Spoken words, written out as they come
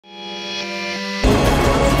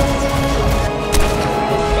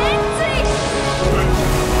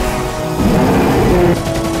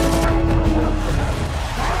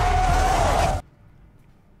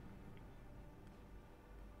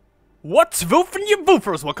Swoop and you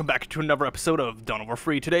Woofers! Welcome back to another episode of Dawn of War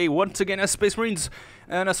 3. Today, once again, as Space Marines,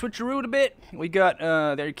 and I switched the route a bit. We got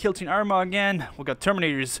their Kill Team Arma again, we got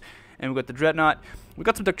Terminators, and we got the Dreadnought. We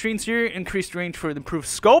got some Doctrines here, increased range for the improved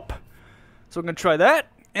scope. So we're gonna try that.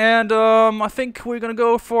 And I think we're gonna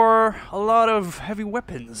go for a lot of heavy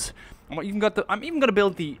weapons. I'm even gonna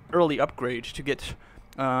build the early upgrade to get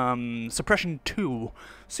Suppression 2.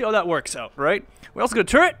 See how that works out, right? We also got a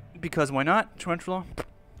turret, because why not? Tarantula.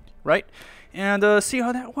 Right? And see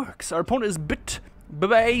how that works. Our opponent is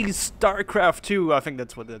StarCraft 2. I think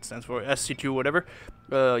that's what that stands for. SC2, whatever.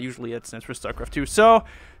 Usually it stands for StarCraft 2. So,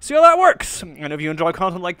 see how that works. And if you enjoy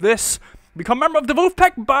content like this, become a member of the Wolf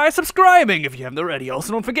Pack by subscribing if you haven't already.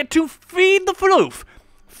 Also, don't forget to feed the FLOOF.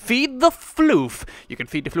 Feed the FLOOF. You can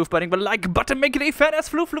feed the FLOOF by hitting the like button, make it a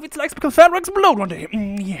FAT-ASS-FLOOF. FLOOF its likes become fat, will explode one day.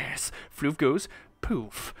 Yes. FLOOF goes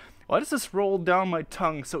poof. Why does this roll down my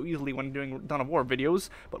tongue so easily when doing Dawn of War videos?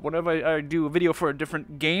 But whenever I do a video for a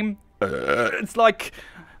different game, it's like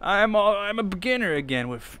I'm a beginner again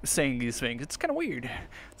with saying these things. It's kind of weird.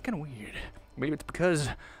 It's kind of weird. Maybe it's because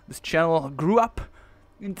this channel grew up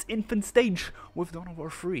in its infant stage with Dawn of War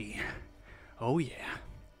 3. Oh yeah.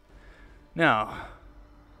 Now,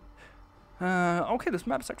 okay, this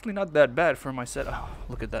map's actually not that bad for my set. Oh,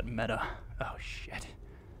 look at that meta. Oh shit.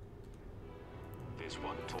 There's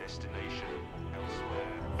one destination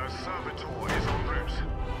elsewhere. A servitor is en route.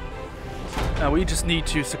 Now we just need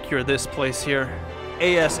to secure this place here.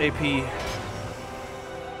 ASAP.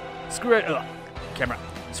 Screw it. Ugh. Camera.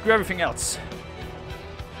 Screw everything else.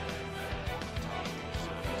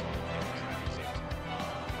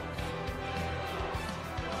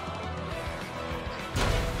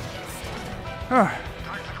 Yeah,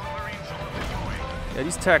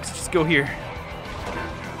 these attacks just go here.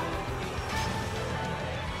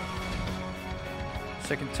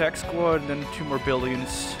 Second tech squad, then 2 more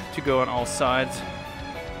buildings to go on all sides.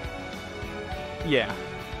 Yeah.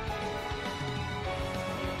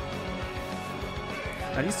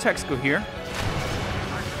 Now these techs go here.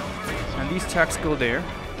 And these techs go there.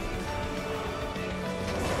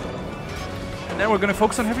 And then we're gonna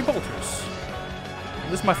focus on heavy bolters.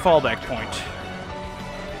 This is my fallback point.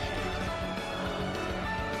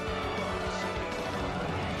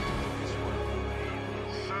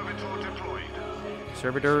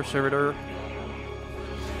 Servitor.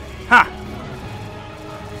 Ha!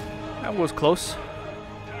 That was close.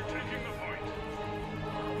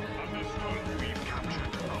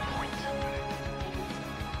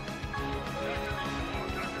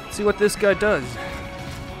 Let's see what this guy does.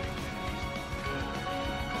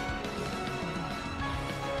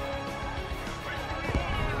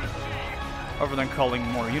 Other than calling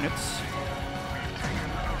more units.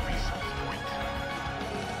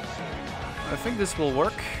 I think this will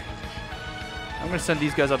work. I'm gonna send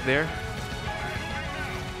these guys up there.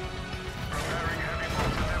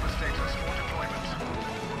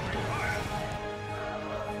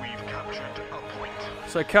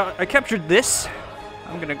 So I captured this.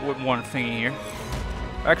 I'm gonna get one thingy here.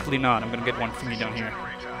 Actually not, I'm gonna get one thingy down here.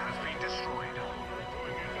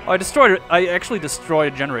 Oh, I destroyed it. I actually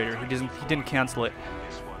destroyed a generator. He didn't cancel it.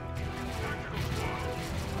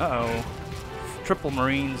 Uh-oh. Triple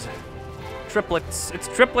Marines. Triplets. It's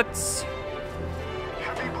triplets.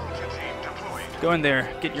 Go in there.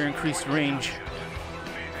 Get your increased range.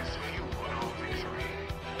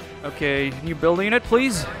 Okay, new building unit,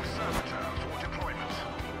 please.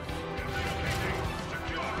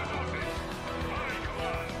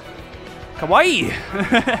 Kawaii!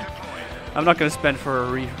 I'm not going to spend for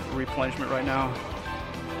a replenishment right now.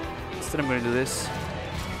 Instead, I'm going to do this.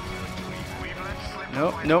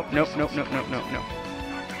 Nope.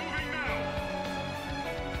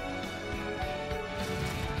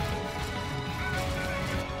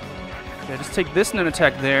 Yeah, just take this and then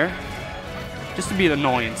attack there. Just to be an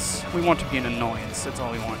annoyance. We want to be an annoyance. That's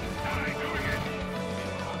all we want.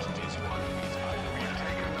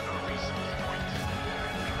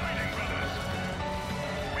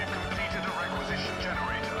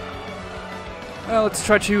 Well, let's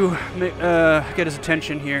try to get his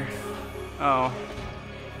attention here. Oh.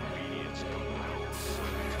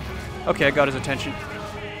 Okay, I got his attention.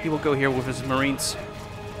 He will go here with his Marines.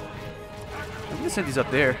 I'm gonna send these up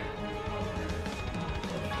there.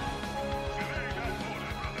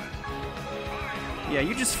 Yeah,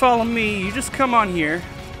 you just follow me. You just come on here.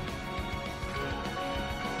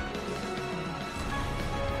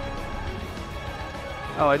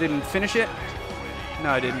 Oh, I didn't finish it?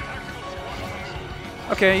 No, I didn't.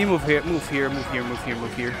 Okay, you move here, move here.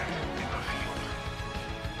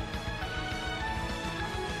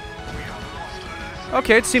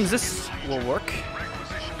 Okay, it seems this will work.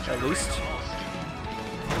 At least.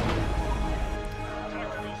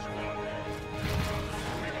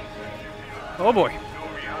 Oh boy.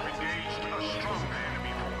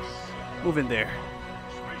 Move in there.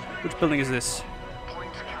 Which building is this?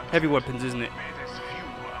 Heavy weapons, isn't it?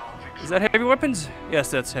 Is that heavy weapons?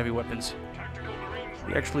 Yes, that's heavy weapons.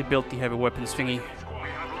 We actually built the heavy weapons thingy. We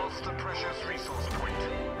have lost a precious resource point.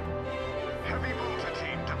 Heavy Bolter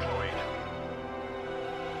team deployed.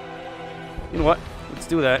 You know what? Let's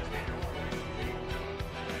do that.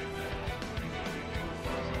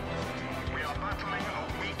 We are battling a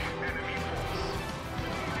weak enemy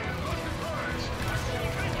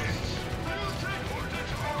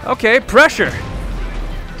force. Okay, pressure.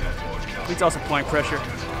 He's also applying pressure.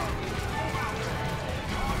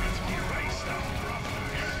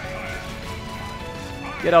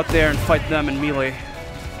 Get out there and fight them in melee.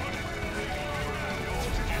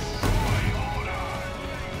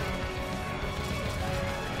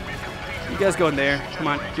 You guys go in there. Come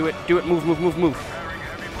on, do it. Do it. Move, move, move, move.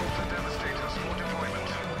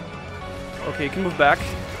 Okay, you can move back.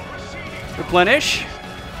 Replenish.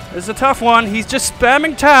 This is a tough one. He's just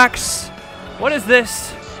spamming tax. What is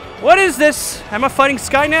this? What is this? Am I fighting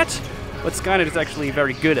Skynet? But Skynet is actually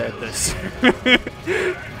very good at this.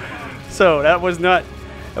 So that was not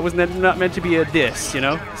meant to be a diss, you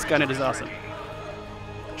know? Skynet is awesome.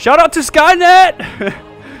 Shout out to Skynet!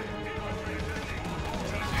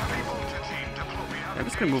 I'm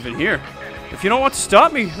just gonna move in here. If you don't want to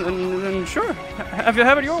stop me, then sure. Have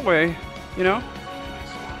it your way, you know?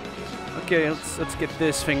 Okay, let's get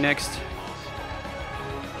this thing next.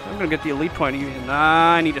 I'm gonna get the elite point.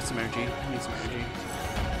 Nah, I need some energy. I need some energy.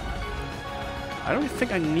 I don't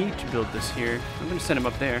think I need to build this here. I'm gonna send him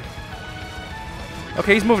up there.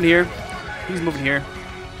 Okay, he's moving here. He's moving here.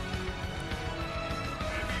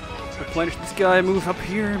 Replenish this guy, move up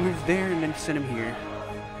here, move there, and then send him here.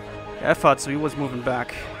 Yeah, I thought so. He was moving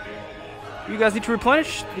back. You guys need to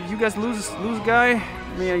replenish? Did you guys lose a guy?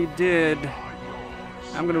 Yeah, you did.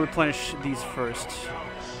 I'm gonna replenish these first.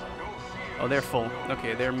 Oh, they're full.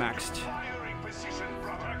 Okay, they're maxed.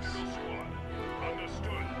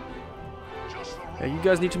 Yeah, you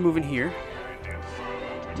guys need to move in here.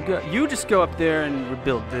 You just go up there and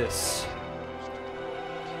rebuild this.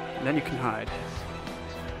 And then you can hide.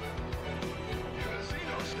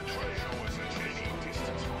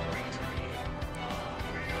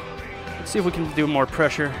 Let's see if we can do more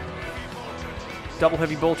pressure. Double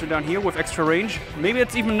heavy bolter down here with extra range. Maybe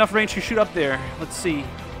that's even enough range to shoot up there. Let's see.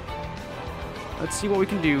 Let's see what we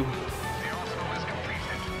can do.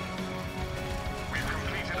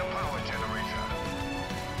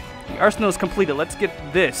 The arsenal is completed. Let's get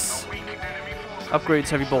this. Upgrades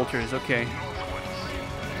heavy bolters. Okay.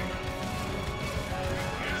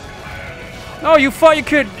 Oh, you thought you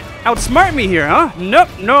could outsmart me here, huh? Nope.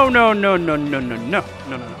 No, no, no, no, no, no, no, no,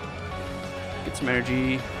 no, no. Get some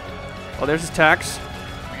energy. Oh, there's his tax.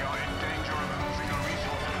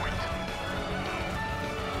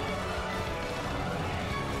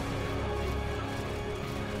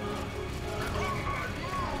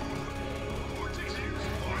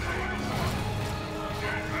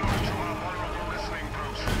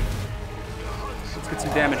 Let's get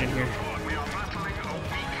some damage in here.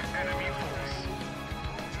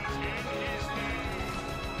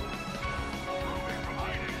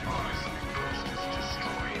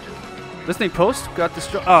 Listening post got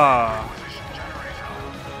destroyed.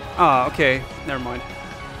 Okay. Never mind.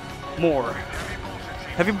 More.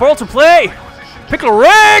 Heavy bolter play! Pickle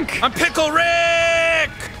Rick! I'm Pickle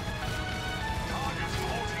Rick!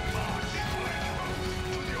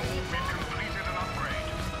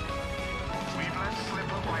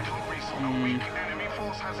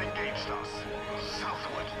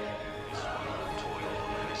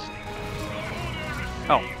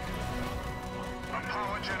 Oh.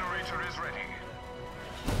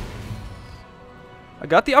 I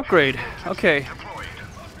got the upgrade. Okay.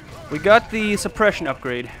 We got the suppression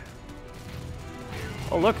upgrade.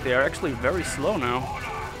 Oh look, they are actually very slow now.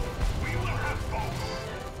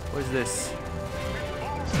 What is this?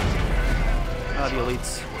 Ah, the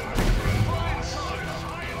elites.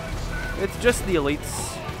 It's just the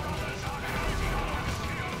elites.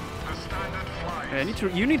 Yeah,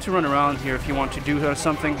 you need to run around here if you want to do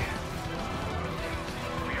something.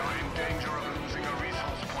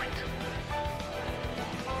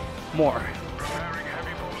 More.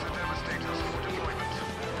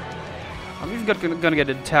 I'm even gonna get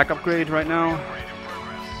an attack upgrade right now.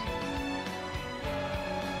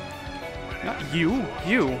 Not you.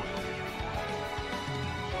 You.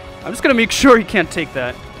 I'm just gonna make sure he can't take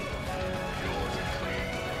that.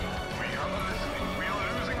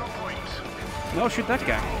 No, shoot that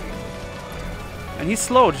guy. And he's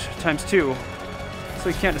slowed ×2, so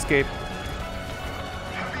he can't escape.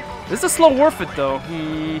 This is a slow Warfit though.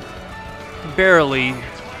 Barely.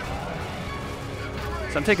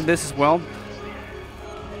 So I'm taking this as well.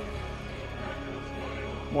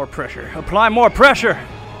 More pressure. Apply more pressure!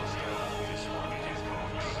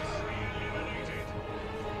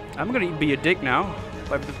 I'm gonna be a dick now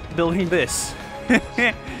by building this.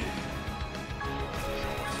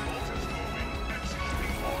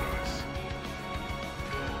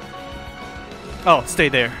 Oh, stay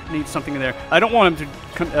there. Need something in there. I don't want him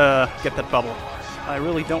to get that bubble. I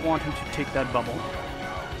really don't want him to take that bubble.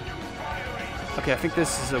 Okay, I think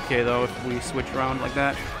this is okay though if we switch around like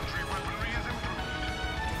that.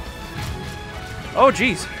 Oh,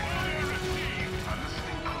 jeez.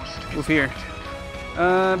 Move here.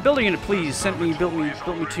 Building unit, please. Build me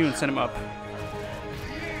two and send him up.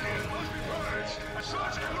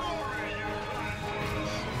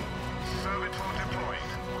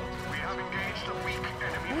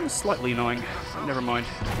 That was slightly annoying. Never mind.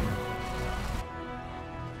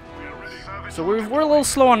 So we're a little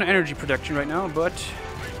slow on energy production right now, but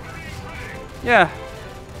yeah.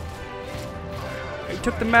 You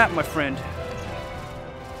took the map, my friend.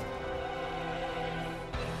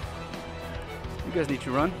 You guys need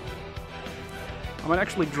to run. I might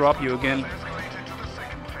actually drop you again.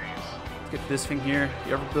 Let's get this thing here,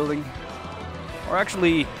 the other building. Or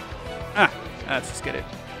actually, let's just get it.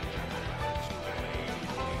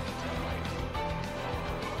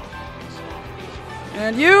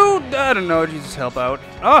 And you, I don't know, Jesus help out.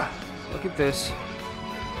 Ah, look at this.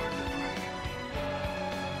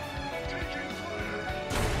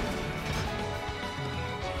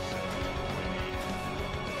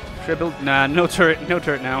 Should I build? Nah, no turret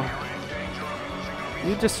now.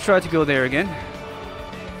 You just try to go there again.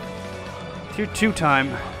 Tier 2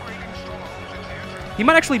 time. He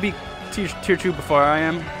might actually be tier 2 before I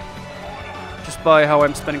am. Just by how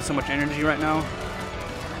I'm spending so much energy right now.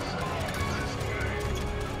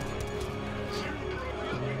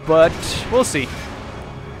 But we'll see.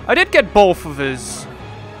 I did get both of his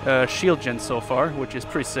shield gens so far, which is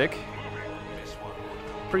pretty sick.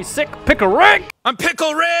 Pretty sick. Pickle Rick! I'm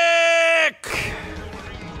Pickle Rick!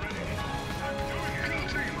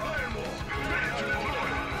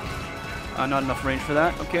 Not enough range for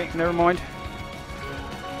that. Okay, never mind.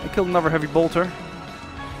 I killed another heavy bolter.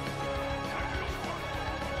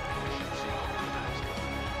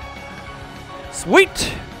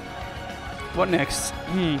 Sweet! What next?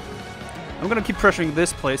 I'm gonna keep pressuring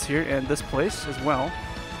this place here and this place as well.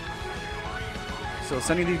 So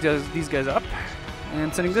sending these guys up.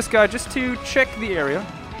 And sending this guy just to check the area.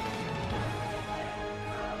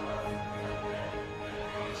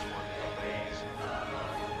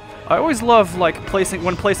 I always love like placing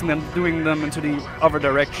them, doing them into the other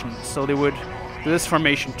direction. So they would do this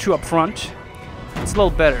formation, 2 up front. It's a little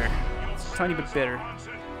better. It's a tiny bit better.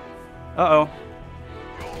 Uh-oh.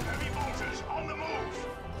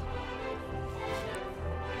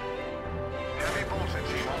 Heavy Bolter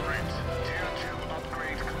team en route. Tier 2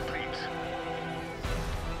 upgrade complete.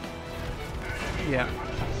 Yeah.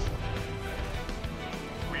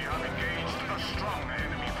 We have engaged a strong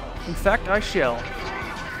enemy force. In fact, I shall.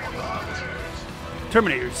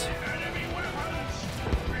 Terminators.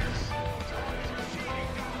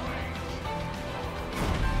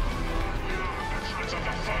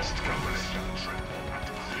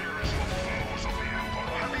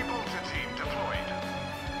 Heavy Bolter team deployed.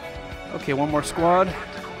 Okay, one more squad of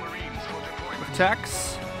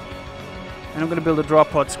attacks. And I'm gonna build a drop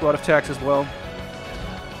pod squad of attacks as well.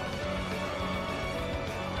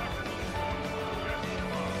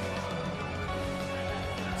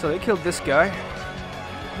 So they killed this guy.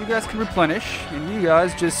 You guys can replenish, and you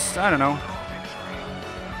guys just, I don't know.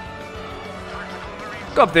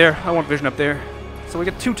 Go up there. I want vision up there. So we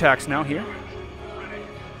get 2 attacks now here.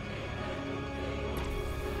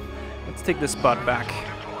 Let's take this spot back.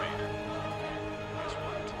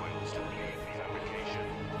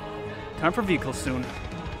 Time for vehicles soon.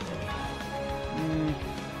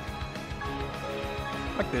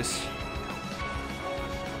 Like this.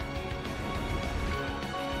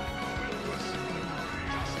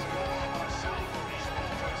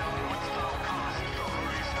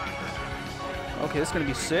 Okay, this is gonna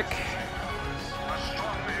be sick.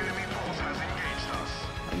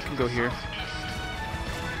 You can go here.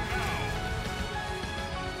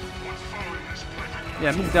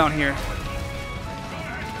 Yeah, move down here.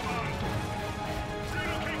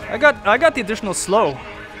 I got the additional slow.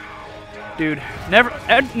 Dude,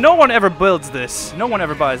 no one ever builds this. No one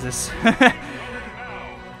ever buys this.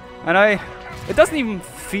 And it doesn't even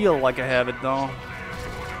feel like I have it though.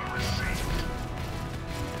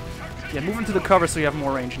 Yeah, move into the cover so you have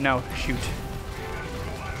more range. Now, shoot.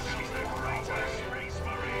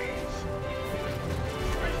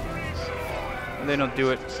 They don't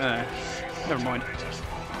do it. Never mind.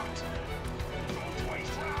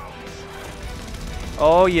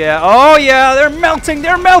 Oh yeah, they're melting,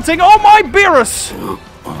 oh my Beerus!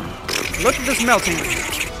 Look at this melting.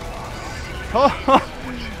 Oh,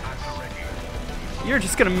 you're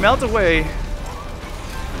just gonna melt away.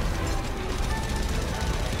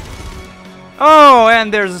 Oh,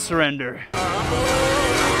 and there's a surrender.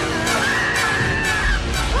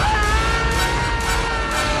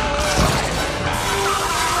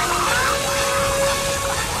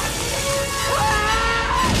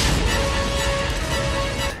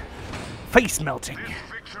 Face melting.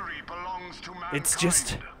 It's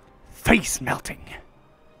just face melting.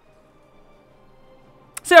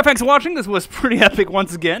 So yeah, thanks for watching. This was pretty epic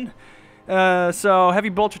once again. So Heavy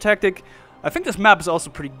Bolter Tactic. I think this map is also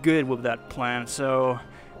pretty good with that plan. So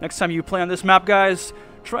next time you play on this map, guys,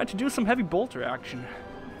 try to do some Heavy Bolter action.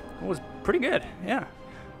 It was pretty good, yeah.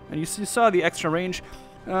 And you saw the extra range.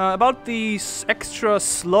 About the extra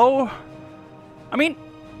slow. I mean,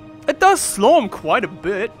 it does slow them quite a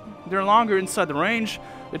bit. They're longer inside the range.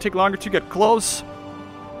 They take longer to get close.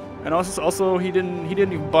 And also he didn't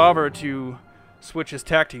even bother to switch his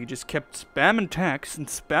tactic. He just kept spamming attacks and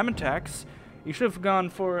spamming attacks. He should have gone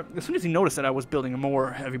for, as soon as he noticed that I was building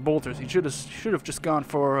more heavy bolters, he should have just gone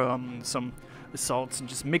for some assaults and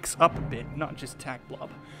just mix up a bit, not just attack blob.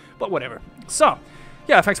 But whatever. So,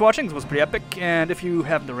 yeah, thanks for watching. This was pretty epic. And if you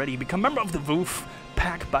haven't already, become a member of the Woof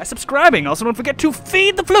pack by subscribing. Also, don't forget to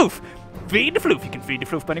feed the floof. Feed the floof. You can feed the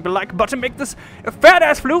floof by hitting the like button. Make this a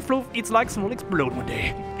fat-ass floof. Floof eats likes and will explode one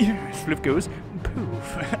day. Floof goes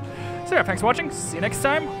poof. So yeah, thanks for watching. See you next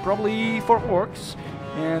time. Probably for orcs.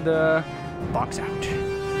 And box out.